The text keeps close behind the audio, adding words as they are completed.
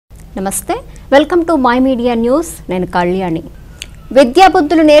నమస్తే welcome to my media news నేను కళ్యాణి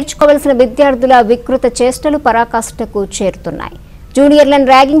విద్యాబుద్ధులు నేర్చుకోవాల్సిన విద్యార్థుల వికృత చేష్టలు పరాకాష్ఠకు చేరుతున్నాయి జూనియర్లను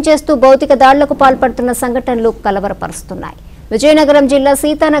ర్యాగింగ్ చేస్తూ భౌతిక దాడులకు పాల్పడుతున్న సంఘటనలు కలవరపరుస్తున్నాయి విజయనగరం జిల్లా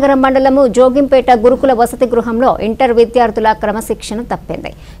సీతానగరం మండలము జోగింపేట గురుకుల వసతి గృహంలో ఇంటర్ విద్యార్థుల క్రమశిక్షణ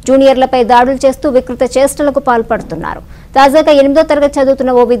తప్పింది జూనియర్లపై దాడులు చేస్తూ వికృత చేష్టలకు పాల్పడుతున్నారు తాజాగా 8వ తరగతి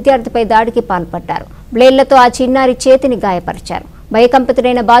చదువుతున్న ఓ విద్యార్థిపై దాడికి పాల్పడ్డారు బ్లేడ్లతో ఆ చిన్నారి చేతిని గాయపరిచారు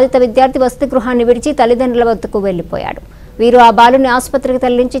భయకంపితుడైన బాధిత విద్యార్థి వసతి గృహాన్ని విడిచి తల్లిదండ్రుల వద్దకు వెళ్లిపోయాడు వీరు ఆ బాలుని ఆసుపత్రికి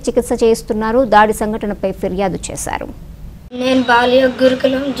తరలించి చికిత్స చేయిస్తున్నారు దాడి సంఘటనపై ఫిర్యాదు చేశారు నేను బాల్య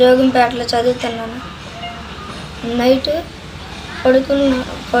గురుకులం జోగింపేటలో చదువుతున్నాను నైట్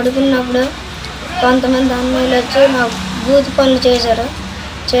పడుకున్నప్పుడు కొంతమంది అన్నయ్యలు వచ్చి నా బూత్ పనులు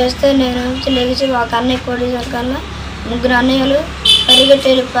చేస్తే నేను లెగిసి ఒక అన్నయ్య కొట్టేసారు కన్నా ముగ్గురు అన్నయ్యలు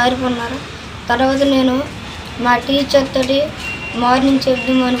పరిగెట్టి పారిపోన్నారు తర్వాత నేను మా టీచర్ తోటి మార్నింగ్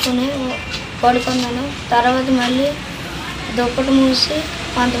చెప్దాం అనుకుని పడుకున్నాను తర్వాత మళ్ళీ దుప్పటి మూసి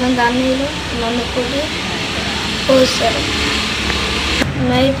కొంతమంది అన్నయ్యలు నన్ను కొట్టి పోస్తారు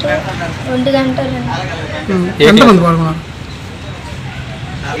నైట్ 1 గంట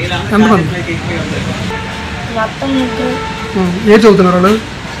మొత్తం ముగ్గురు ఏ చదువుతున్నారు వాళ్ళు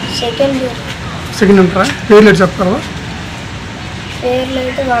సెకండ్ అంటారా పేర్లు చెప్తారా పేర్లు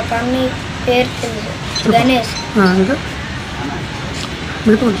అయితే ఒక అన్నయ్య పేరు తెలుసు గణేష్ ఇంకా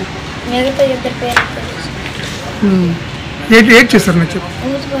మిగతా ఇద్దరు పేరు తెలుసు ఏం చేస్తారు మీరు చెప్పు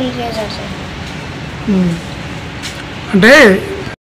ఊచి పనులు చేశారు సార్ అంటే